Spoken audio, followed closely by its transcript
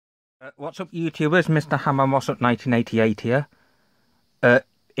What's up YouTubers, Mr. Hammer Moss up 1988 here.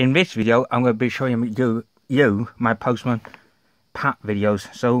 In this video I'm going to be showing you my Postman Pat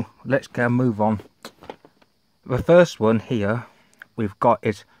videos, so let's get a move on. The first one here we've got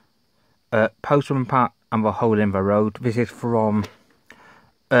is Postman Pat and the Hole in the Road. This is from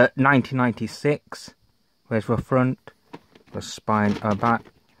 1996. There's the front, the spine, and the back.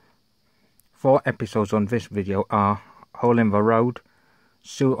 4 episodes on this video are Hole in the Road,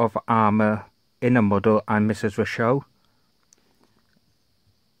 Suit of Armour, In a Muddle, and Mrs. the Show.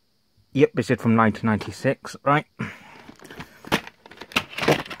 Yep, this is from 1996, right?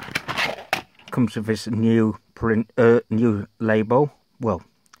 Comes with this new print, new label. Well,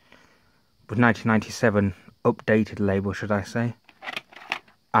 with 1997 updated label, should I say?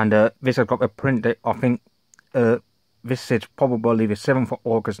 And this has got the print date. I think this is probably the 7th of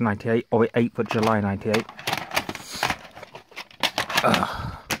August 98 or the 8th of July 98.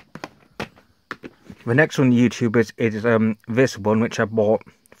 The next one, YouTubers, is this one, which I bought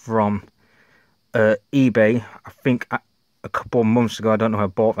from eBay. I think a couple of months ago. I don't know how I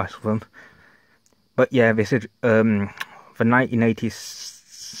bought this one, but yeah, this is the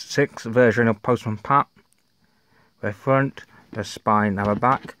 1986 version of Postman Pat. The front, the spine, and the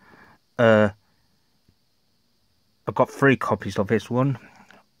back. I've got 3 copies of this one.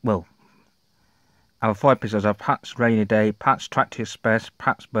 Well, I have 4 episodes of Pat's Rainy Day, Pat's Tractor Express,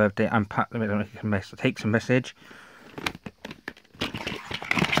 Pat's Birthday, and Pat Takes a Message.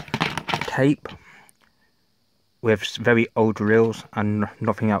 Tape with very old reels and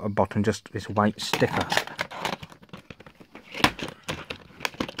nothing out the bottom, just this white sticker.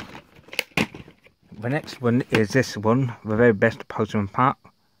 The next one is this one, the very best Postman Pat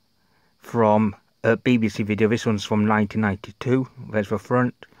from a BBC video. This one's from 1992. There's the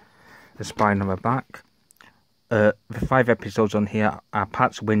front, the spine, and the back. The 5 episodes on here are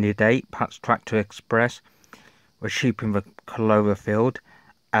Pat's Windy Day, Pat's Tractor Express, The Sheep in the Clover Field,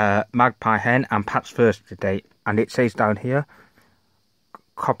 Magpie Hen, and Pat's First Day. And it says down here,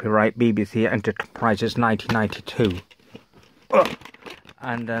 copyright BBC Enterprises 1992.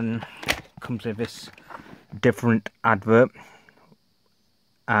 And then comes with this different advert.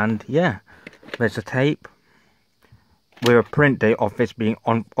 And yeah, there's a tape with a print date of this being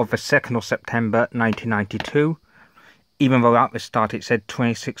on the 2nd of September 1992, even though at the start it said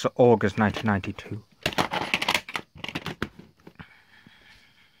 26th of August 1992.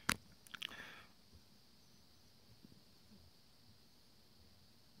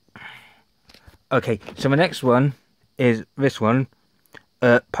 Okay, so the next one is this one,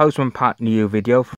 Postman Pat new video